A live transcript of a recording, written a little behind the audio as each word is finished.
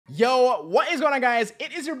Yo, what is going on, guys?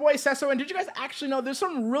 It is your boy Seso, and did you guys actually know there's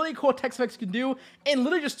some really cool text effects you can do in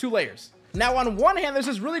literally just 2 layers? Now, on one hand, there's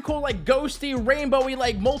this really cool, like, ghosty, rainbowy,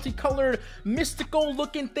 like, multicolored, mystical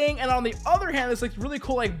looking thing, and on the other hand, there's like really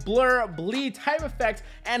cool, like, blur, bleed type effect,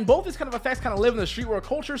 and both these kind of effects kind of live in the streetwear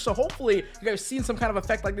culture, so hopefully you guys have seen some kind of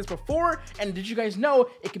effect like this before. And did you guys know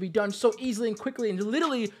it can be done so easily and quickly in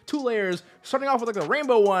literally 2 layers? Starting off with like the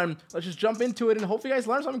rainbow one, let's just jump into it, and hopefully you guys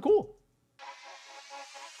learn something cool.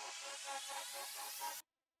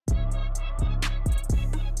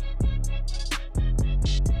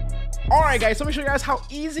 Alright guys, so let me show you guys how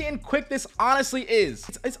easy and quick this honestly is.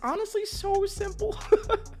 It's honestly so simple.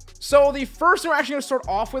 So the first thing we're actually going to start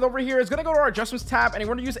off with over here is going to go to our adjustments tab, and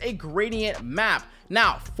we're going to use a gradient map.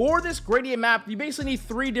 Now, for this gradient map, you basically need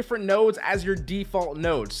 3 different nodes as your default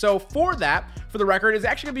nodes. So for that, for the record, it's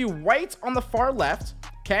actually going to be white on the far left,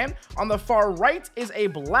 okay? On the far right is a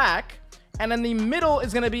black, and in the middle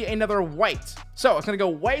is going to be another white. So it's going to go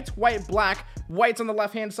white, white, black. White's on the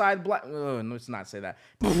left-hand side, black. Oh, no, let's not say that.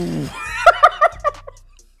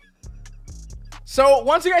 So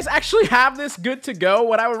once you guys actually have this good to go,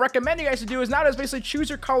 what I would recommend you guys to do is now just basically choose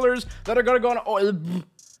your colors that are going to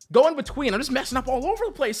go in between. I'm just messing up all over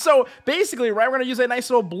the place. So basically, right, we're going to use a nice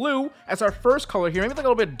little blue as our first color here. Maybe like a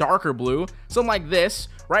little bit darker blue, something like this.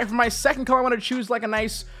 Right, for my second color, I want to choose like a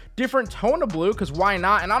nice different tone of blue, because why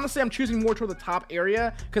not? And honestly, I'm choosing more toward the top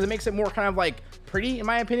area because it makes it more kind of like pretty, in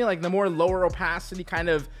my opinion. Like the more lower opacity kind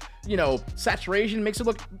of, you know, saturation makes it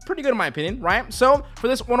look pretty good in my opinion, right? So for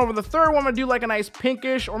this one over the third one, I'm gonna do like a nice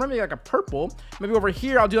pinkish or maybe like a purple. Maybe over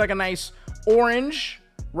here, I'll do like a nice orange,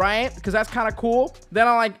 right? Because that's kind of cool. Then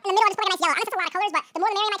I'll like, in the middle, I'll just put like a nice yellow. Honestly, that's a lot of colors, but the more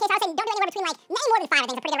the merrier in my case. I would say don't do anywhere between like any more than 5. I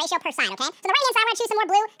think is a pretty good ratio per side, okay? So the right hand side, I'm gonna choose some more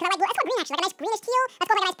blue because I like blue. Let's go green actually, like a nice greenish teal. Let's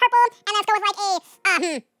go with like a nice purple, and let's go with like a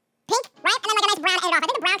pink, right? And then like a nice brown end off. I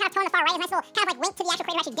think the brown kind of tone on the far right is a nice little kind of like link to the actual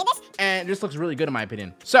creator who actually did this. And it just looks really good in my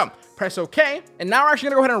opinion. So press OK, and now we're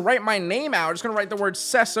actually gonna go ahead and write my name out. I'm just gonna write the word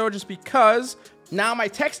Seso just because. Now my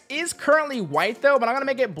text is currently white though, but I'm gonna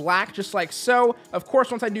make it black just like so. Of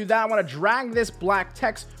course, once I do that, I wanna drag this black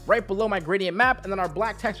text right below my gradient map, and then our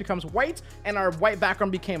black text becomes white, and our white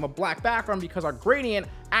background became a black background because our gradient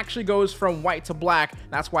actually goes from white to black.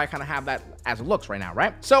 That's why I kind of have that as it looks right now,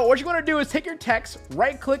 right? So what you're gonna do is take your text,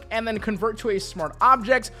 right click, and then convert to a smart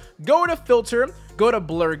object, go to filter, go to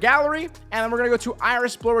blur gallery, and then we're gonna go to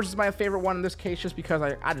iris blur, which is my favorite one in this case just because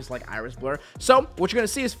I just like iris blur. So what you're gonna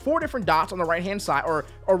see is 4 different dots on the right hand side or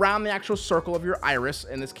around the actual circle of your iris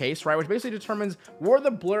in this case, right? Which basically determines where the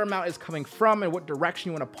blur amount is coming from and what direction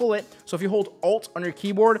you wanna pull it. So if you hold Alt on your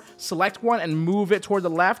keyboard, select one and move it toward the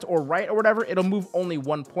left or right or whatever, it'll move only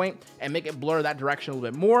 1 point and make it blur that direction a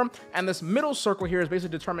little bit more. And this middle circle here is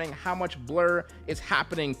basically determining how much blur is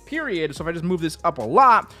happening, period. So if I just move this up a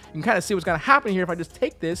lot, you can kind of see what's gonna happen here. If I just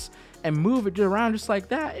take this and move it around just like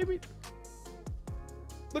that,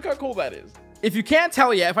 look how cool that is. If you can't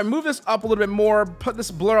tell yet, if I move this up a little bit more, put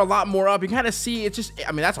this blur a lot more up, you can kind of see it's just,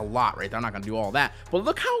 I mean, that's a lot right there. I'm not gonna do all that, but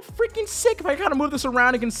look how freaking sick. If I kind of move this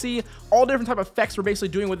around, you can see all different type of effects we're basically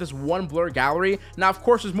doing with this one blur gallery. Now, of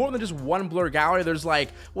course, there's more than just one blur gallery. There's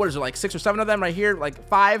like, what is it, like 6 or 7 of them right here, like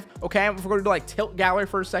 5. Okay, if we're gonna do like tilt gallery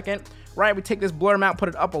for a second, right? We take this blur amount, put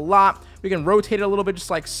it up a lot. We can rotate it a little bit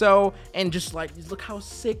just like so, and just like, look how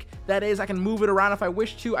sick that is. I can move it around if I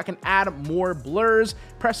wish to. I can add more blurs,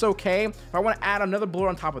 press OK. If I want to add another blur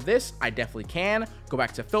on top of this, I definitely can. Go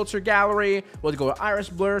back to filter gallery, we'll go to iris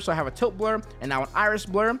blur. So I have a tilt blur and now an iris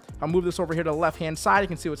blur. I'll move this over here to the left hand side. You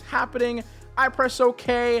can see what's happening. I press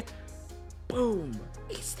OK, boom.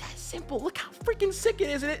 It's that simple. Look how freaking sick it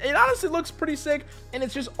is. It honestly looks pretty sick, and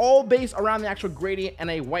it's just all based around the actual gradient and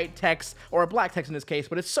a white text or a black text in this case,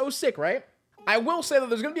 but it's so sick, right? I will say that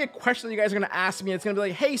there's gonna be a question that you guys are gonna ask me. It's gonna be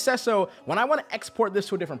like, hey Seso, when I want to export this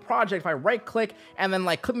to a different project, if I right click and then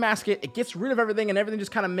like clip mask it, it gets rid of everything and everything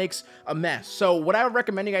just kind of makes a mess. So what I would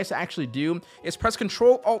recommend you guys to actually do is press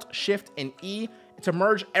Control Alt Shift and E to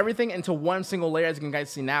merge everything into one single layer. As you can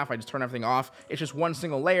guys see now, if I just turn everything off, it's just one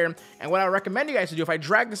single layer. And what I recommend you guys to do, if I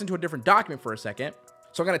drag this into a different document for a second,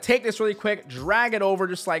 so I'm gonna take this really quick, drag it over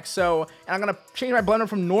just like so, and I'm gonna change my blender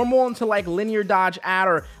from normal into like linear dodge add,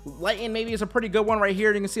 or lighten maybe is a pretty good one right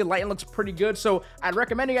here. You can see lighten looks pretty good. So I'd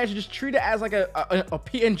recommend you guys to just treat it as like a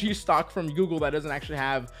PNG stock from Google that doesn't actually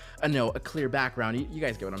have a clear background. You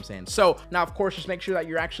guys get what I'm saying. So now, of course, just make sure that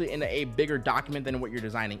you're actually in a bigger document than what you're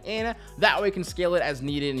designing in. That way you can scale it as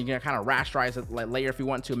needed, and you can kind of rasterize it layer if you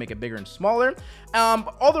want to, make it bigger and smaller.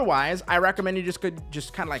 Otherwise, I recommend you just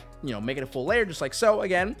kind of like, make it a full layer just like so.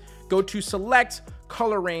 Again, go to select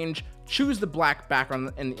color range, choose the black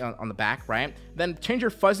background on the back, right? Then change your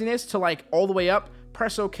fuzziness to like all the way up,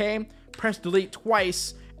 press OK, press delete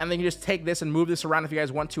twice, and then you just take this and move this around if you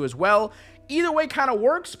guys want to as well. Either way kind of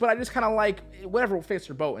works, but I just kind of like whatever fits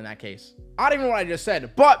your boat in that case. I don't even know what I just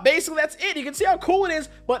said, but basically that's it. You can see how cool it is,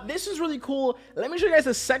 but this is really cool. Let me show you guys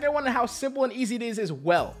the second one and how simple and easy it is as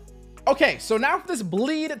well. Okay, so now for this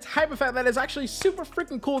bleed type effect that is actually super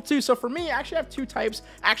freaking cool too. So for me, I actually have two types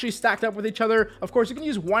actually stacked up with each other. Of course, you can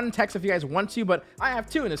use one text if you guys want to, but I have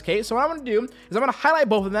two in this case. So what I'm gonna do is I'm gonna highlight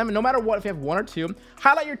both of them, and no matter what, if you have one or two,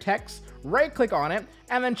 highlight your text, right click on it,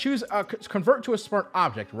 and then choose convert to a smart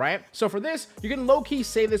object, right? So for this, you can low-key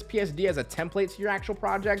save this PSD as a template to your actual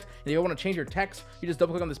project. And if you want to change your text, you just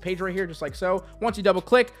double click on this page right here, just like so. Once you double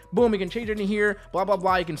click, boom, you can change it in here, blah, blah,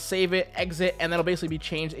 blah. You can save it, exit, and that'll basically be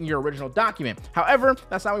changed in your original document. However,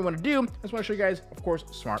 that's not what we want to do. I just want to show you guys, of course,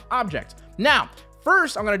 smart object. Now,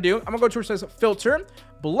 first I'm going to go to where it says filter,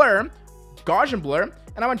 blur, Gaussian blur, and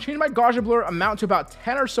I'm going to change my Gaussian blur amount to about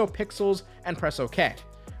 10 or so pixels and press OK.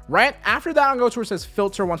 Right after that, I'm going to go to where it says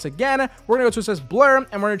filter once again. We're going to go to where it says blur,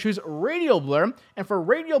 and we're going to choose radial blur. And for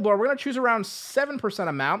radial blur, we're going to choose around 7%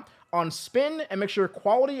 amount on spin and make sure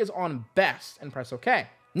quality is on best and press OK.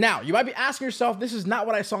 Now, you might be asking yourself, this is not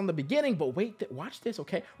what I saw in the beginning, but wait, watch this,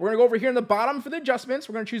 okay? We're going to go over here in the bottom for the adjustments.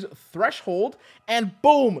 We're going to choose threshold, and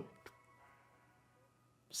boom.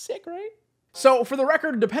 Sick, right? So for the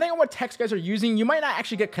record, depending on what text you guys are using, you might not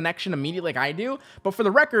actually get connection immediately like I do. But for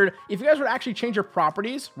the record, if you guys were to actually change your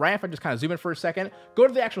properties, right? If I just kind of zoom in for a second, go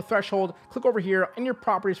to the actual threshold, click over here in your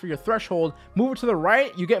properties for your threshold, move it to the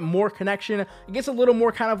right, you get more connection. It gets a little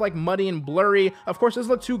more kind of like muddy and blurry. Of course, it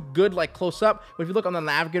doesn't look too good like close up, but if you look on the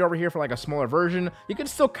navigator over here for like a smaller version, you can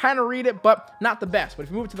still kind of read it, but not the best. But if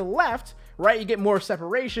you move it to the left, right, you get more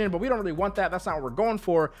separation, but we don't really want that. That's not what we're going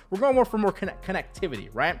for. We're going more for more connectivity,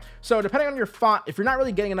 right? So depending on your font, if you're not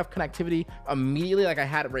really getting enough connectivity immediately, like I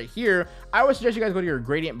had it right here, I would suggest you guys go to your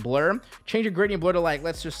gradient blur, change your gradient blur to like,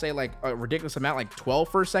 let's just say like a ridiculous amount, like 12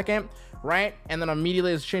 for a second, right? And then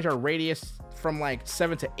immediately let's change our radius from like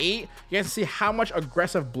 7 to 8. You guys can see how much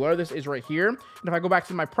aggressive blur this is right here. And if I go back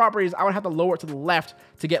to my properties, I would have to lower it to the left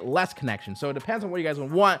to get less connection. So it depends on what you guys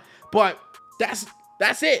would want, but that's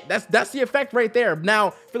it. That's the effect right there. Now,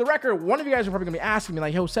 for the record, one of you guys are probably gonna be asking me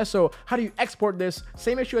like, yo, Seso, how do you export this?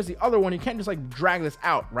 Same issue as the other one. You can't just like drag this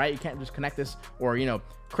out, right? You can't just connect this or, you know,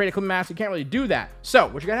 create a clip mask. You can't really do that. So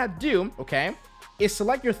what you're gonna have to do, okay, is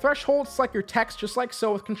select your threshold, select your text just like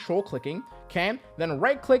so with control clicking, okay? Then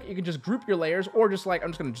right click, you can just group your layers, or just like,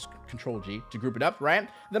 I'm just gonna control G to group it up, right?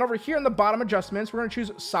 Then over here in the bottom adjustments, we're gonna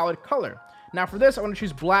choose solid color. Now for this, I want to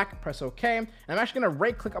choose black, press OK, and I'm actually going to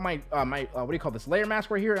right click on my, what do you call this, layer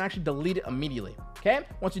mask right here, and actually delete it immediately, okay?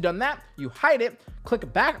 Once you've done that, you hide it,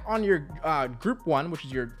 click back on your group 1, which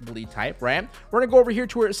is your bleed type, right? We're going to go over here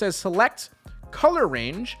to where it says select color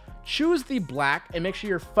range, choose the black, and make sure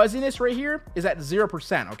your fuzziness right here is at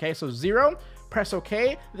 0%, okay? So 0, press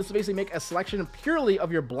OK. This will basically make a selection purely of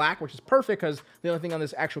your black, which is perfect because the only thing on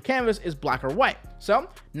this actual canvas is black or white. So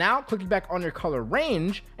now clicking back on your color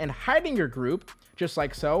range and hiding your group, just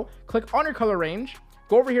like so. Click on your color range,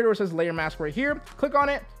 go over here to where it says layer mask right here, click on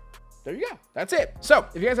it. There you go. That's it. So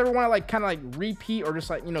if you guys ever want to like kind of like repeat or just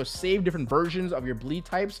like, you know, save different versions of your bleed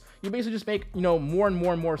types, you basically just make, you know, more and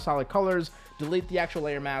more and more solid colors, delete the actual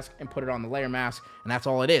layer mask and put it on the layer mask. And that's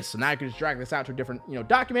all it is. So now you can just drag this out to a different, you know,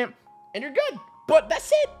 document and you're good. But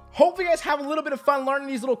that's it. Hopefully you guys have a little bit of fun learning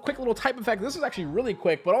these little quick little type effects. This is actually really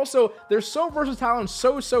quick, but also they're so versatile and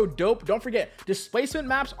so dope. Don't forget displacement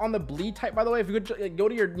maps on the bleed type, by the way. If you could go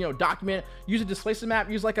to your, you know, document, use a displacement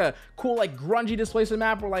map, use like a cool like grungy displacement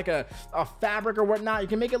map or like a fabric or whatnot, you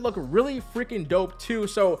can make it look really freaking dope too.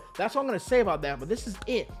 So that's all I'm gonna say about that, but this is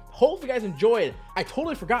it. Hopefully you guys enjoyed. I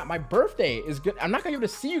totally forgot my birthday is good. I'm not gonna be able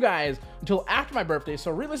to see you guys until after my birthday.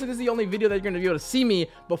 So realistically, this is the only video that you're gonna be able to see me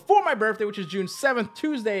before my birthday, which is June 7th,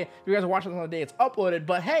 Tuesday. If you guys are watching on the day it's uploaded.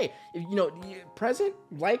 But hey, if, you know, present,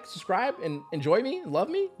 like, subscribe, and enjoy me, love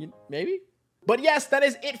me, maybe. But yes, that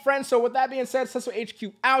is it, friends. So with that being said, Seso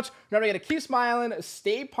HQ out. Remember, you gotta keep smiling,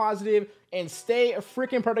 stay positive, and stay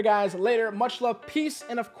freaking productive, guys. Later, much love, peace,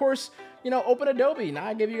 and of course, you know, open Adobe. Now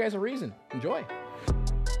I give you guys a reason. Enjoy.